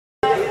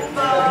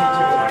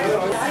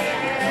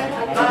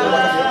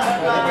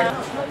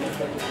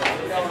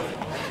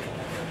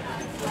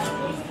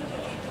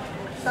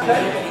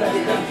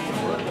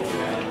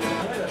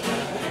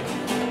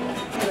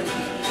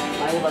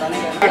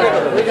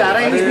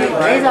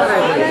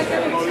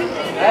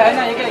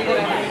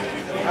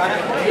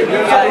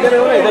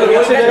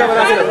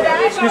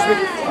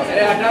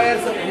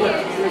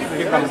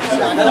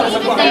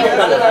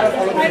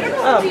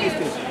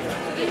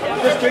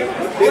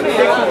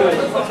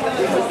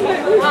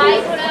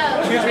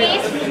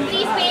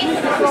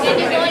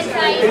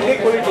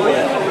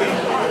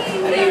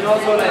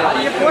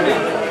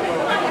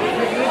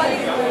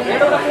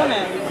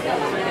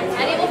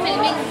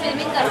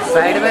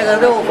Side में कर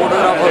दो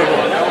फोटोग्राफर को।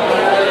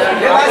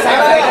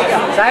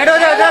 साइड हो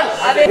जाओ इधर।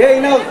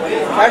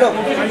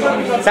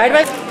 साइड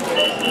में।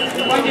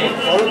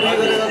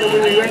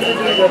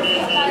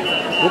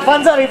 इरफान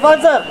सर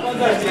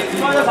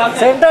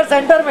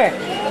सेंटर में।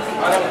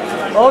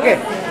 ओके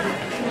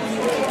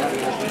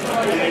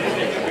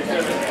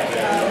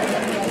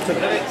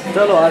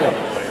चलो आ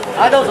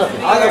जाओ सर।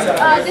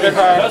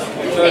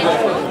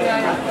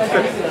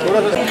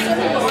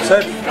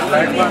 सर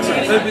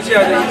सर पीछे आ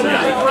जाइए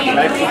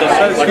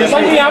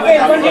सर। यहाँ पे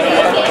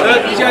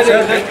पीछे आ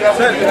जाइए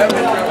सर।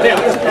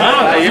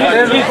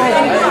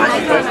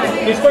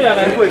 किसको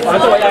जाना है? हाँ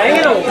तो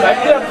आएंगे ना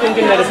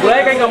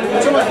बुलाए कहीं हम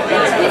पूछो मत।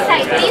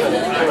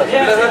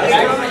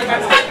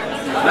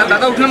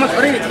 दादा उठना मत।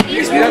 अरे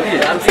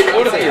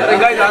अरे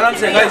गाइस आराम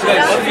से guys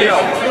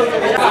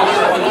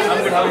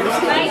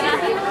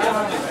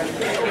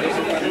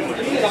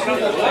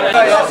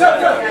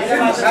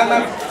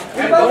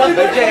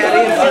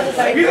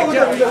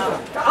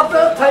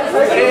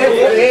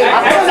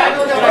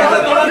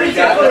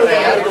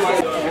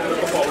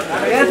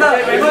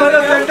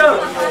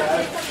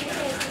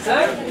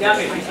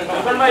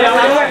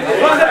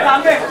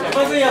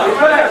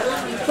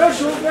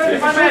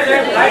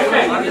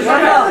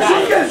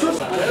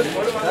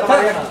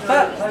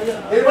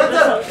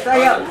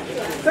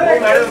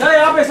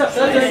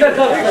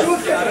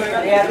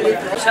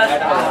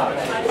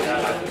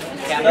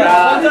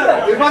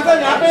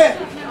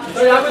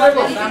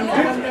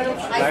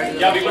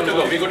Yeah, we good to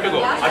go. We good to go.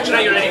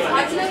 Archana, you ready?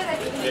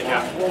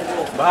 Yeah.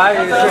 Bye.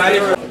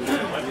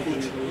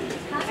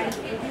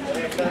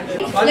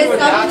 Let's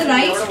start with the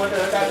right.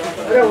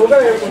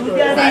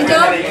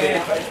 Center.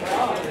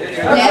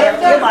 Left.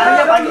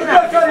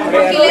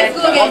 Okay, let's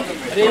go again.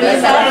 We'll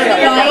start with the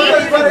right.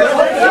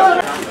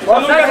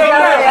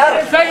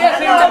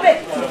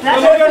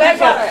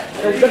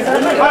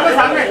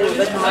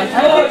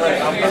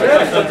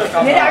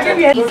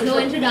 No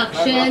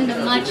introduction,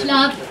 much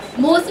love,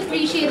 most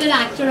appreciated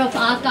actor of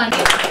our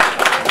country.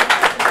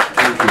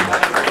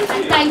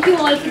 And thank you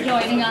all for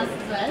joining us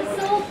as well.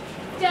 So,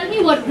 tell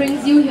me what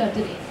brings you here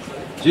today.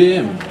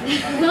 JM,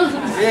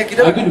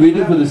 I've been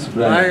waiting for this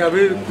brand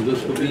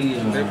because for me,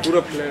 my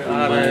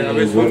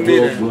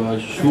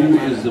wardrobe, shoe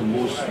is the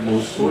most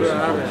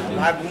important thing.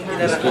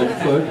 It's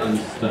comfort and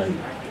style.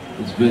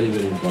 It's very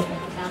important.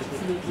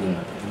 Absolutely.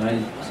 Yeah. And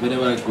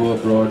whenever I go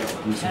abroad,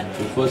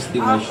 the first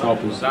thing I shop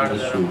is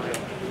the shoe.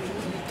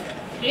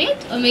 Great,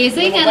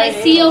 amazing. And I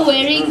see you're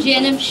wearing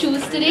J&M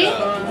shoes today.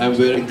 I'm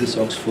wearing this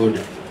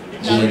Oxford.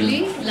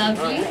 Lovely.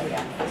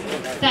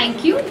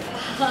 Thank you.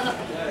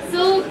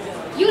 So,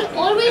 you'll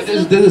always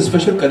look... There's a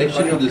special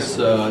connection to this,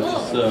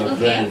 okay.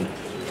 brand.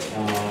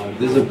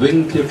 There's a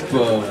wingtip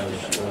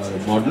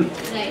model,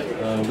 Right.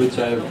 which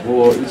I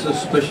wore. It's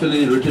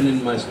especially written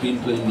in my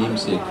screenplay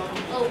namesake.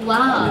 Oh,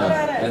 wow.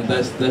 Yeah. And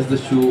that's the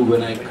shoe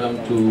when I come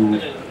to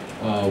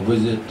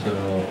visit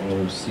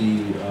or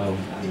see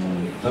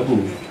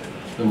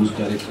Tabu's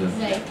character.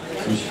 Right.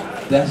 So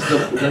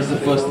that's the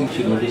first thing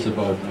she noticed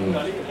about me.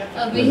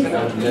 Amazing.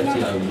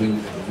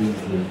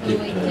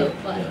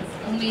 Wingtip ones.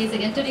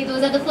 Amazing. And today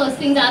those are the first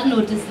things I've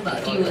noticed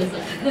about you as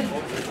well.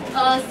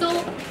 So,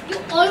 you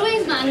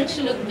always manage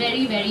to look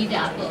very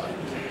dapper.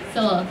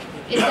 So,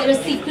 is there a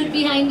secret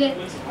behind it?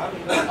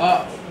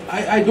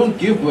 I don't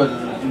give a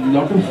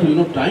lot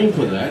of time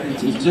for that.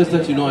 It's just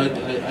that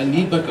I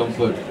need my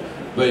comfort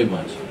very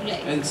much.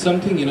 Right. And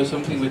something which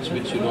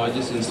I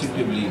just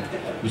instinctively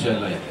which I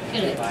like.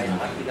 Correct.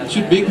 It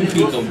should make me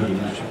feel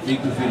comfortable. It should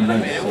make me feel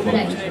nice about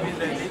myself.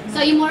 So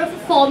are you more of a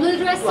formal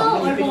dresser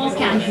or more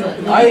casual?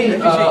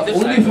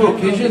 Only for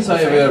occasions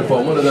I wear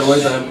formal.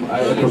 Otherwise I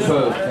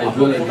prefer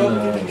casual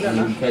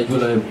and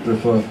casual I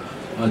prefer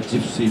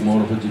gypsy,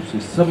 more of a gypsy,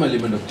 some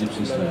element of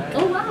gypsy style.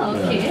 Oh wow,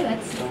 okay, Yeah.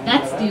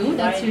 that's new.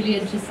 That's really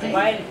interesting.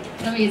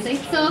 Amazing.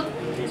 So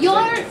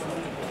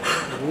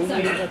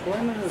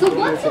so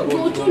what's your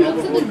go-to look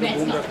for the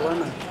red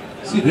carpet?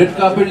 See, red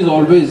carpet is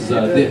always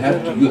you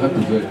have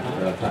to wear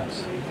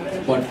ties.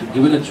 But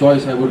given a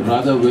choice, I would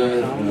rather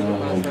wear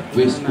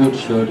waistcoat,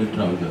 shirt, and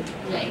trouser,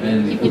 Right.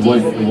 and Keep it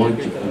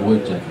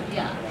avoid jacket.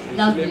 Yeah,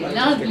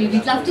 lovely.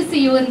 We'd love to see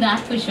you in that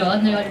for sure,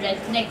 in your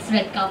next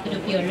red carpet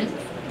appearance.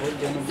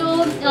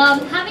 So,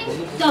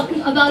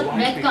 talking about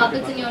red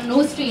carpets, and you're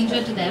no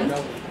stranger to them,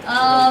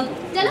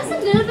 tell us a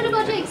little bit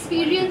about your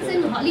experience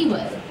in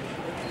Hollywood.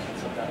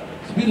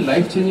 It's been a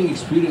life-changing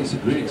experience, a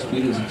great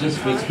experience. It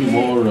just makes me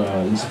more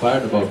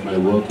inspired about my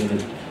work,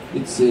 and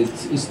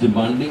it's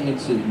demanding,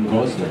 it's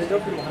engrossing.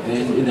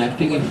 And in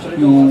acting, if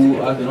you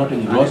are not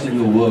engrossed in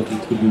your work,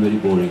 it could be very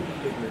boring.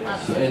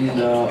 So,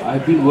 and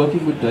I've been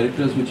working with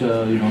directors which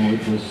are,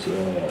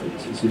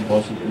 it's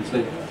impossible. It's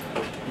like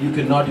you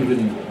cannot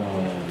even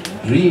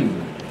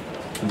dream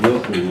to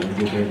work with.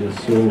 They're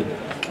so,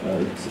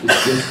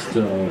 it's just...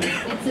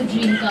 it's a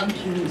dream come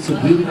true. It's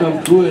a dream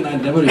come true, and I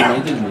never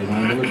imagined it.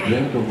 I never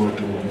dreamt of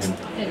working with them.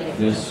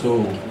 They're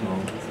so,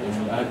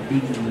 I've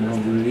been,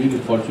 really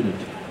fortunate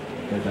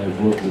that I've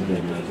worked with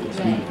them. It's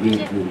been a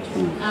great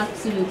experience.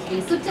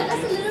 Absolutely. So tell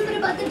us a little bit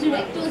about the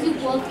directors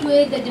you've worked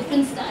with, the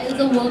different styles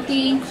of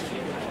working.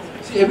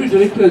 See, every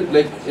director,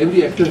 like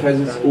every actor has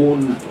his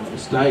own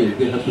style.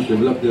 They have to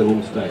develop their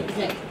own style.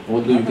 Right.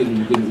 Although you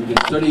can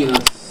study in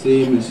a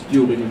same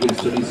institute and you can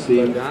study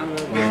same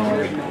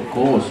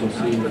course or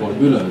same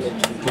formulas,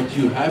 but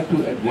you have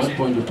to, at one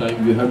point of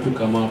time, you have to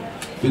come up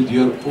with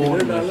your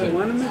own method,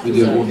 with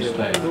your own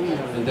style.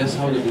 And that's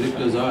how the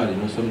directors are.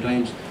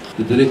 Sometimes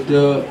the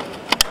director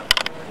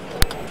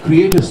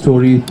creates a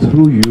story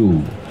through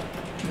you.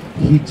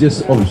 He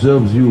just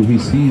observes you, he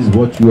sees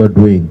what you are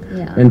doing,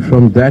 and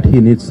from that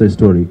he knits the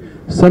story.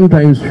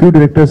 Sometimes few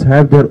directors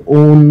have their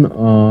own,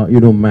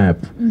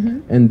 map,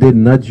 and they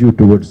nudge you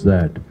towards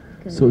that.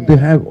 So they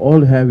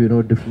all have,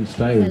 different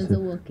styles.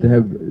 They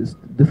have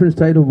different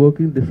style of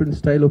working, different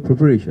style of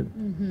preparation.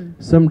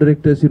 Some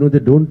directors, they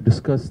don't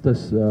discuss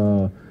this,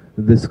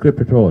 the script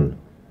at all.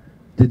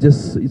 They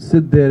just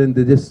sit there and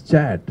they just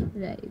chat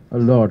a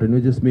lot, and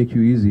it just make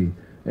you easy.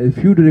 A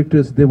few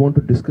directors, they want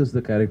to discuss the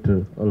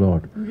character a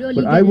lot. Really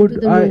but get into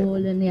the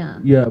role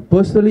and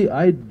personally,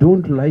 I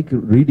don't like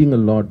reading a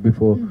lot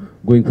before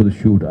going for the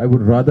shoot. I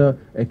would rather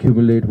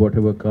accumulate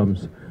whatever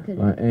comes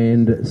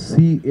and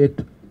see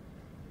it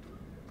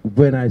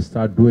when I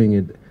start doing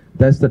it.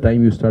 That's the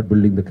time you start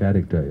building the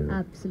character.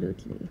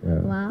 Absolutely. Yeah.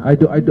 Wow.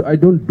 I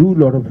don't do a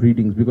lot of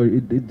readings because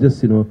it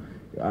just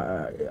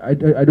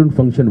I don't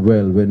function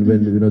well when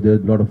there are a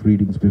lot of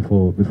readings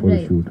before the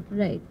shoot.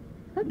 Right.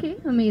 Okay,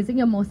 amazing.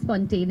 You're more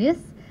spontaneous.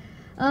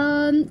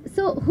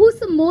 So, who's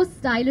the most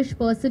stylish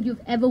person you've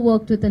ever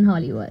worked with in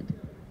Hollywood?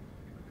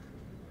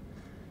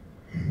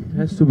 It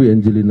has to be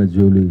Angelina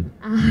Jolie.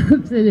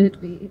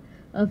 Absolutely.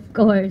 Of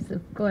course.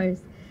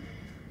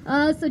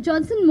 So,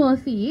 Johnston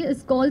Murphy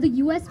is called the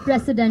US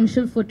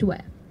Presidential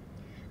Footwear.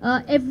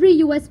 Every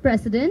US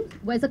president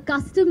wears a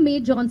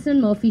custom-made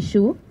Johnston Murphy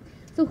shoe.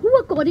 So, who,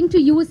 according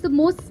to you, is the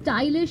most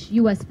stylish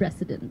US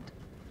president?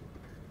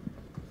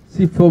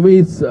 See, for me,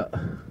 it's...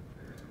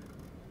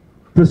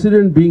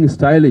 President being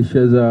stylish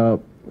as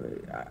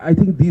I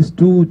think these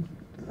two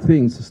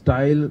things,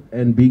 style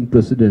and being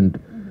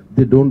president,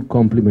 they don't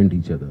complement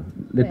each other.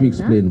 Let me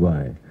explain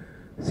why.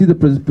 See, the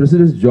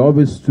president's job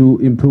is to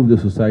improve the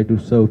society,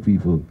 to serve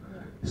people.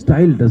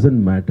 Style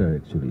doesn't matter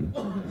actually.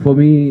 For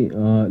me,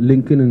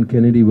 Lincoln and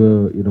Kennedy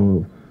were,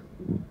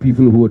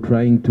 people who were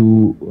trying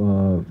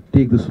to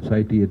take the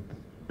society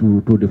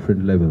to a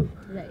different level.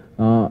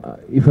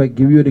 If I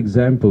give you an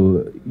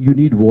example, you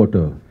need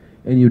water.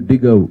 And you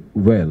dig a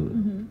well,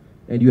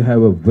 and you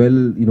have a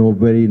well,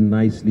 very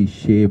nicely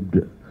shaped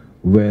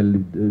well,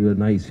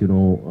 nice,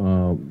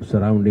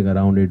 surrounding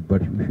around it.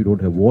 But if you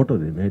don't have water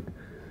in it,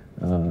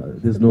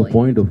 there's no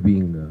point of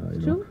being.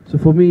 So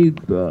for me,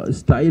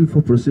 style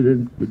for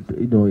president,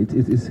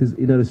 it's his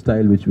inner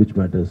style which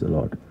matters a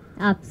lot.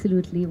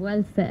 Absolutely,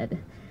 well said.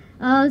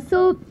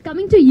 So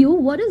coming to you,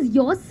 what is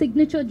your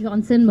signature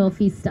Johnston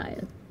Murphy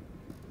style?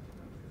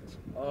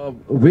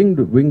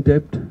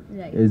 Wingtipped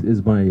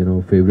is my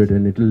favorite,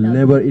 and it'll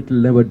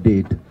never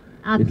date.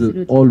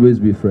 Absolutely. It'll always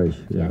be fresh.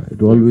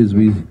 It'll always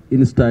be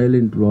in style,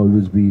 and it'll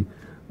always be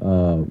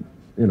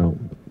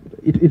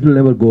it'll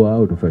never go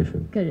out of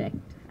fashion. Correct.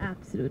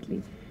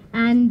 Absolutely.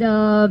 And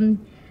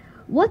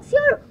what's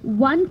your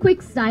one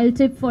quick style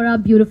tip for our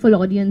beautiful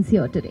audience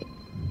here today?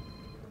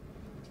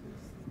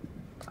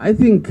 I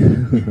think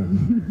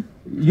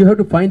you have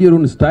to find your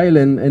own style,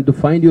 and to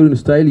find your own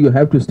style, you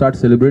have to start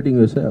celebrating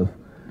yourself.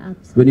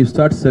 Absolutely. When you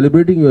start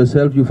celebrating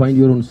yourself, you find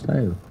your own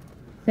style.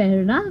 Fair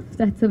enough.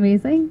 That's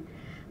amazing.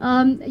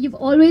 You've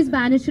always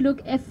managed to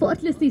look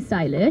effortlessly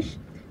stylish.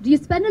 Do you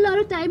spend a lot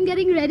of time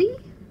getting ready?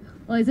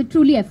 Or is it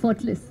truly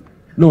effortless?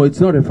 No, it's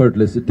not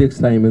effortless. It takes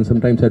time, and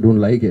sometimes I don't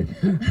like it.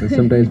 And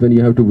sometimes when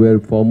you have to wear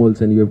formals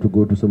and you have to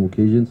go to some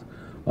occasions,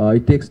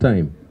 it takes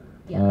time.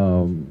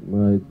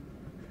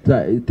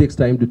 It takes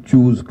time to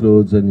choose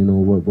clothes and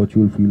what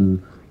you will feel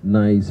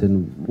nice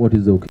and what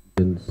is the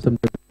occasion. Sometimes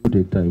it will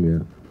take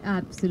time,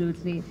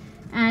 Absolutely.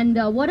 And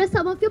what are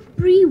some of your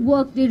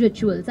pre-workday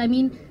rituals? I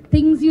mean,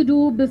 things you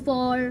do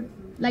before,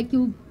 like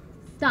you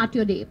start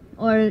your day,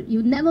 or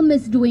you never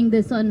miss doing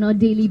this on a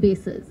daily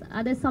basis.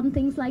 Are there some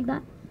things like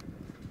that?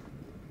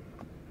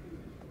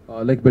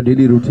 Like my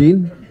daily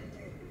routine?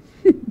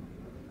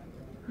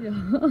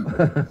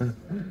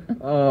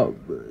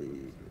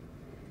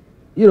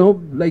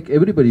 Like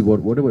everybody,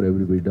 whatever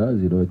everybody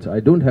does,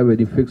 I don't have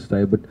any fixed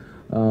style, but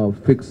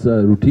fixed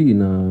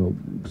routine.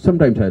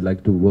 Sometimes I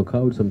like to work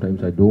out,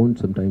 sometimes I don't.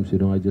 Sometimes,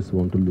 I just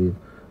want to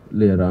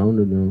lay around.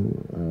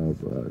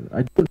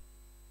 I don't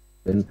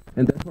And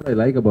that's what I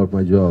like about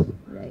my job.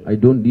 Right. I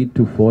don't need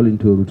to fall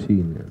into a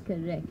routine.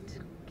 Correct.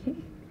 Okay.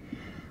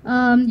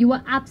 You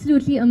were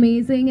absolutely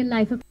amazing in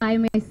Life of Pi.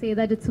 May I say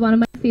that it's one of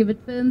my favorite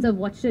films. I've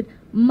watched it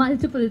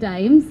multiple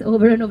times,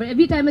 over and over.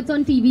 Every time it's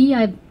on TV,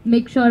 I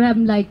make sure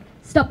I'm like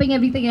stopping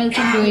everything else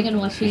I'm doing and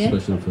watching it.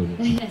 Special film.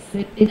 Yes,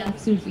 it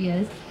absolutely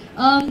is.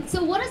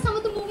 So what are some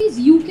of the movies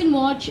you can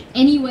watch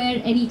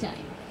anywhere,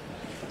 anytime?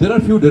 There are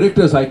few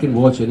directors I can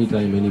watch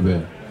anytime,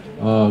 anywhere.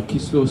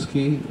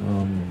 Kieslowski,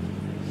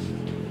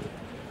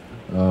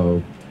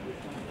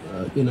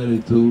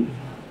 Inaritu.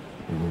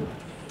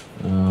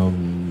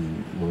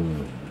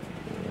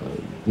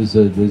 There's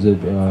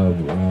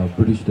a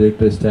British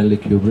director, Stanley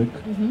Kubrick.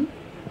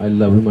 I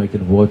love him. I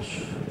can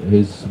watch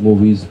his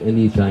movies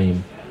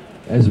anytime,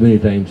 as many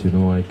times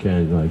I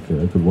can. I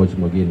could watch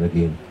him again and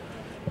again.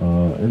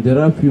 And there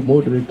are a few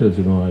more directors.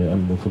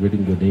 I'm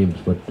forgetting their names,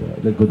 but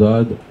like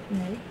Godard,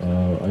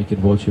 I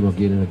can watch him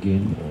again and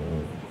again.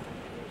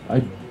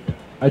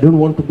 I don't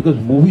want to, because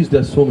movies,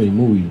 there's so many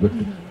movies, but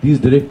these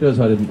directors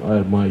are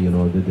my,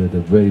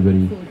 they're very,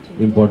 very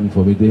important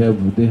for me. They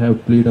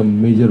have played a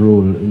major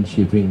role in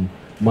shaping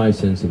my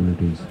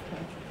sensibilities.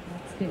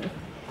 That's good.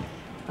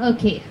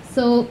 Okay,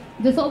 so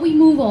before we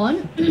move on,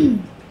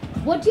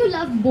 what do you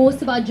love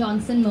most about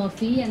Johnston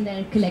Murphy and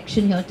their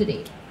collection here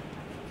today?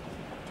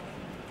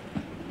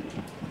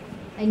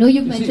 I know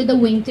you've mentioned the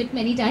wingtip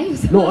many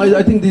times. No,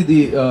 I think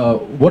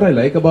what I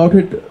like about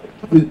it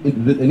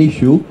with any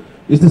shoe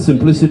is the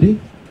simplicity,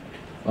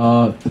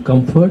 the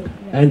comfort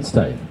and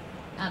style.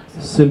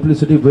 Absolutely.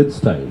 Simplicity with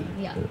style.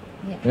 Yeah.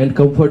 And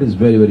comfort is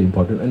very, very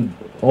important. And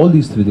all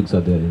these three things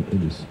are there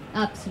in this.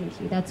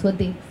 Absolutely, that's what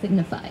they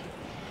signify.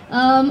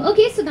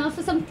 Okay, so now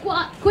for some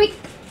quick,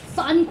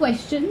 fun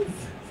questions,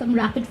 some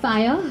rapid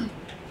fire.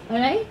 All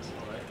right?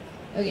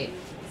 Okay,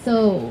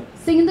 so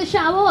sing in the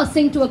shower or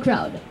sing to a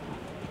crowd?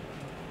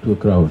 To a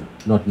crowd,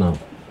 not now.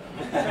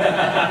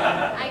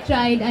 I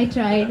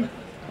tried.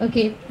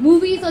 Okay,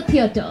 movies or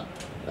theatre?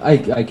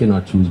 I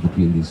cannot choose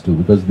between these two,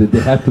 because they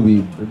have to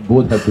be,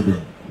 both have to be,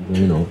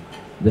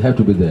 they have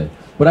to be there.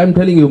 But I'm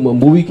telling you, a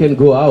movie can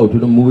go out,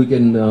 movie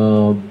can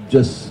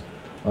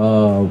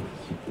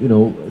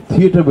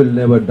theatre will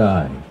never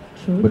die.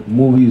 True. But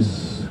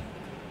movies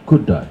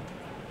could die.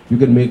 You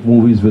can make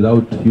movies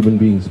without human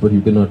beings, but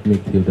you cannot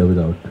make theatre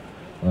without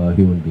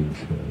human beings.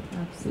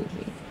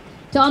 Absolutely.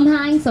 Tom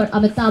Hanks or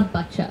Amitabh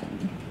Bachchan?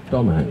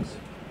 Tom Hanks.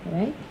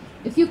 Alright.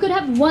 If you could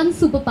have one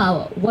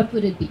superpower, what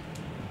would it be?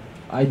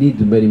 I need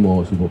many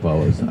more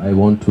superpowers. I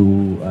want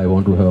to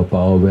have a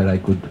power where I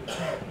could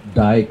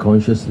die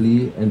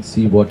consciously and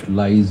see what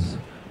lies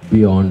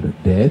beyond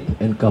death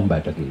and come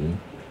back again.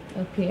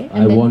 Okay.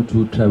 I want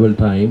to travel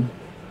time.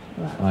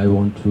 Wow. I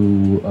want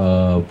to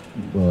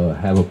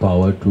have a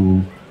power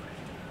to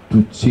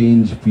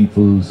change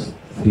people's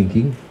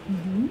thinking.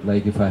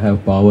 Like if I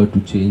have power to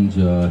change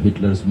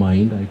Hitler's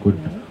mind, I could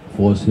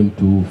force him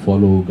to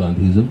follow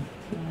Gandhism,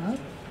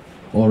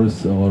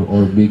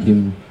 or make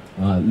him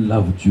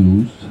love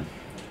Jews,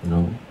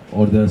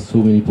 Or there are so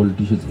many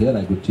politicians here,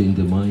 I could change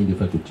their mind.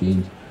 If I could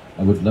change,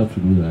 I would love to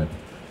do that.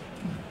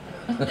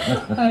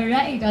 All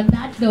right. On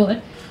that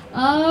note,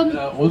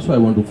 also I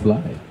want to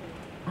fly.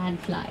 And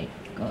fly,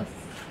 of course.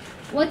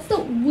 What's the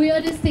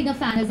weirdest thing a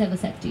fan has ever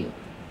said to you?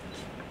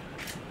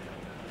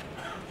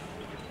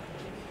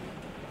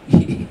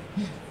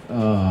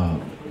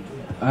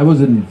 I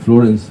was in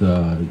Florence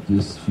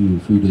just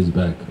few days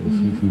back,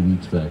 few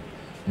weeks back,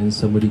 and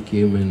somebody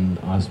came and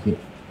asked me,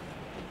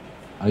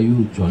 "Are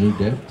you Johnny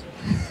Depp?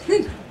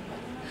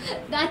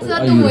 That's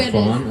not Are the you weirdest.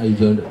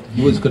 Irfan?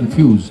 He was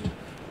confused,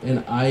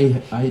 and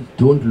I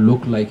don't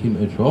look like him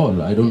at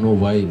all. I don't know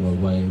why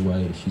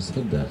she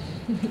said that.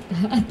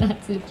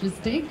 That's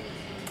interesting.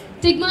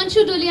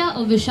 Tigmanshu Dhulia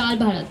or Vishal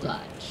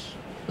Bharadwaj?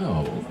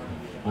 No,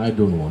 I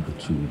don't want to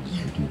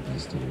choose between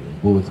these two.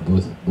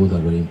 Both are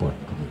very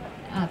important to me.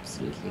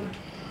 Absolutely.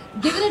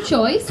 Given a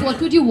choice, what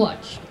would you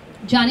watch?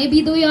 Jaane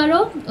Bhi Do Yaro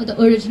or the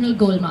original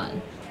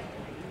Golmaal?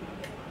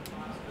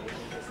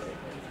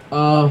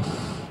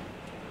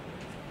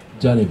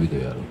 Jaane Bhi Do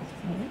Yaro.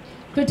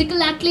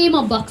 Critical acclaim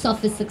or box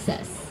office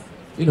success?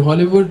 In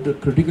Hollywood,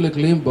 critical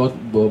acclaim,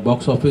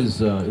 box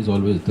office is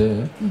always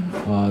there.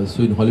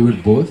 So in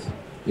Hollywood, both.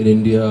 In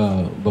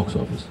India, box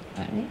office.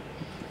 Alright.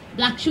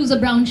 Black shoes or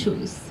brown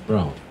shoes?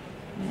 Brown.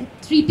 Right.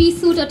 Three-piece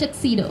suit or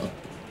tuxedo?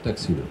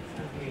 Tuxedo.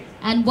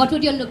 And what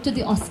would your look to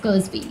the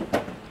Oscars be?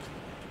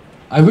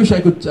 I wish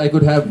I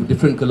could have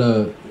different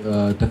color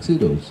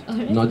tuxedos,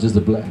 Alright. not just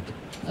the black.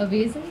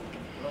 Amazing.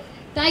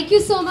 Thank you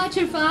so much,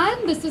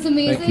 Irfan. This was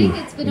amazing. Thank you.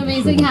 It's been Thank you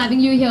so amazing much. having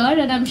you here,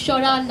 and I'm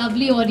sure our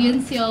lovely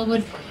audience here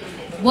would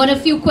want a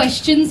few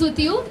questions with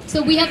you.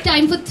 So we have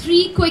time for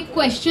 3 quick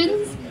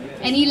questions.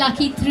 Any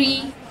lucky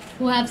 3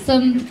 who have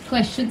some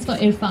questions for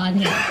Irfan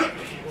here?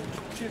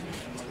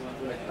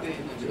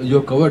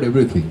 You covered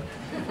everything.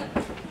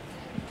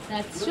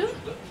 That's true.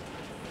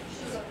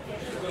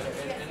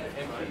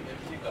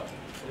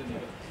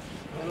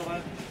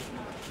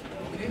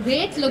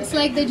 Great. Looks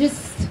like they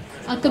just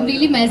are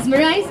completely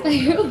mesmerized by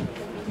you.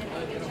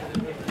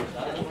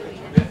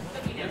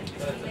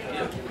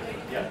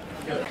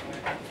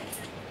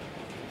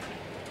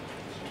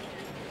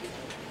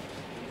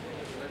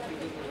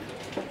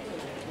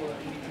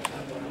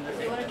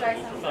 try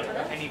some?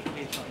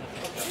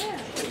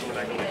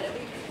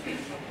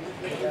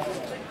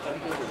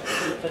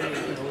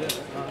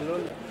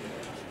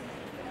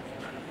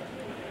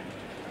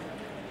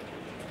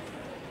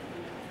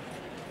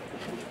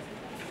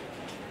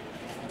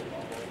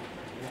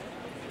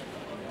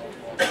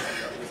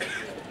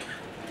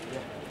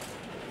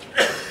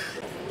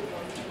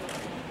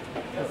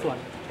 This one.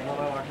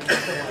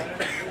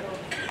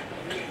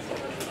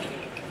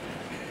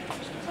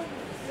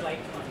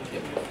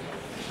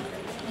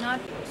 Not.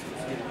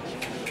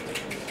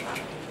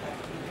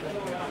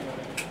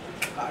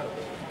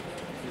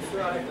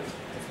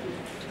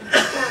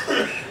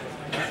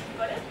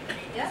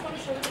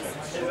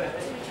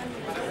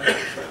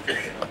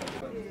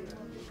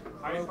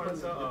 Hi Irfan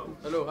sir,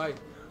 hello hi.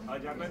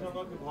 जानना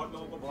चाहूँगा कि बहुत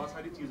लोगों को बहुत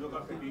सारी चीज़ों का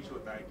फेटिश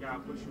होता है, क्या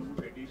आपको शू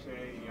फेटिश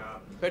है या?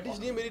 फैटिश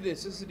नहीं, मेरी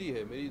नेसेसिटी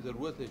है, मेरी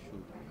ज़रूरत है शू।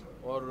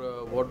 और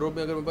वार्डरोब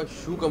में अगर मेरे पास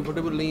शू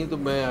कंफर्टेबल नहीं है तो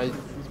मैं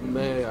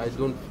I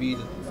don't feel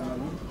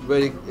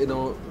very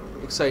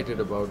excited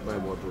about my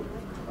wardrobe.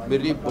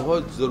 मेरे लिए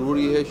बहुत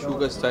ज़रूरी है शू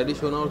का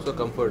स्टाइलिश होना और उसका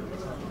कंफर्ट।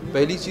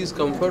 पहली चीज़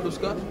कंफर्ट,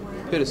 उसका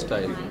फिर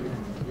स्टाइल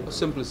और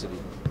सिंपलिसिटी।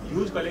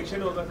 ह्यूज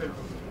कलेक्शन होगा फिर?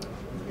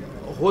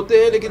 होते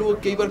हैं, लेकिन वो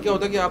कई बार क्या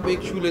होता है कि आप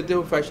एक शू लेते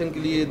हो फैशन के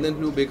लिए, देन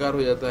वो बेकार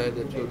हो जाता है।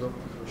 तो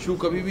शू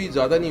कभी भी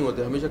ज़्यादा नहीं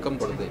होते, हमेशा कम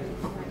पड़ते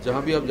हैं।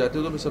 जहाँ भी आप जाते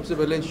हो तो मैं सबसे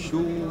पहले शू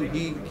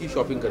ही की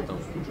शॉपिंग करता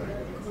हूँ।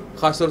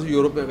 ख़ासतौर से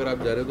यूरोप में अगर आप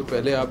जा रहे हो तो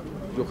पहले आप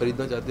जो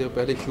ख़रीदना चाहते हो,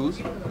 पहले शूज़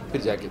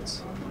फिर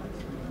जैकेट्स।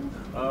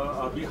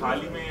 अभी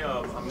हाल ही में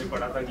हमने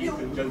पढ़ा था कि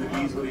फिल्म जल्द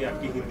रिलीज हो रही है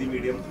आपकी हिंदी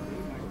मीडियम।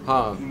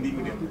 हाँ, हिंदी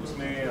मीडियम,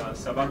 उसमें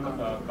सबा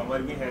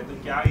कमर भी है, तो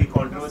क्या ये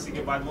कंट्रोवर्सी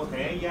के बाद वो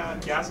है या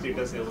क्या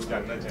स्टेटस है, वो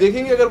जानना चाहिए।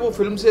 देखेंगे अगर वो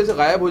फिल्म से ऐसे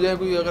गायब हो जाए,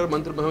 कोई अगर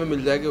मंत्र हमें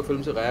मिल जाए कि वो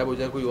फिल्म से गायब हो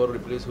जाए, कोई और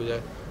रिप्लेस हो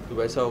जाए तो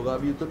वैसा होगा।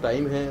 अभी तो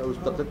टाइम है और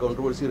तब तक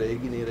कंट्रोवर्सी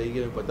रहेगी नहीं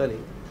रहेगी हमें पता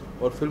नहीं।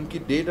 और फिल्म की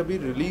डेट अभी,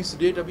 रिलीज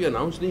डेट अभी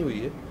अनाउंस नहीं हुई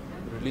है,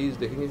 रिलीज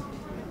देखेंगे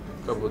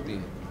कब होती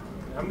है।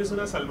 हमने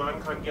सुना सलमान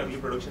खान की अगली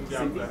प्रोडक्शन की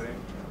आप कर रहे हैं?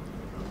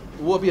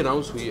 वो अभी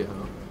अनाउंस हुई है।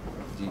 हाँ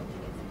जी,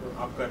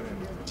 आप कर रहे हैं?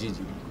 जी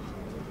जी।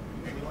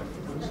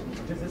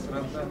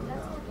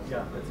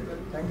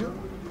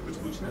 कुछ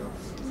पूछना?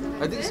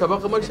 आई थिंक सबा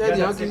कमर शायद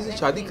यहाँ किसी से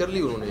शादी कर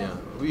ली उन्होंने,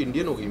 यहाँ अभी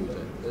इंडियन हो गई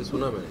मुझे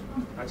सुना मैंने।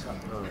 अच्छा,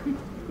 हाँ।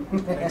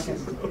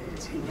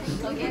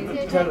 Okay,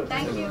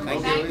 thank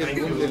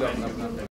you.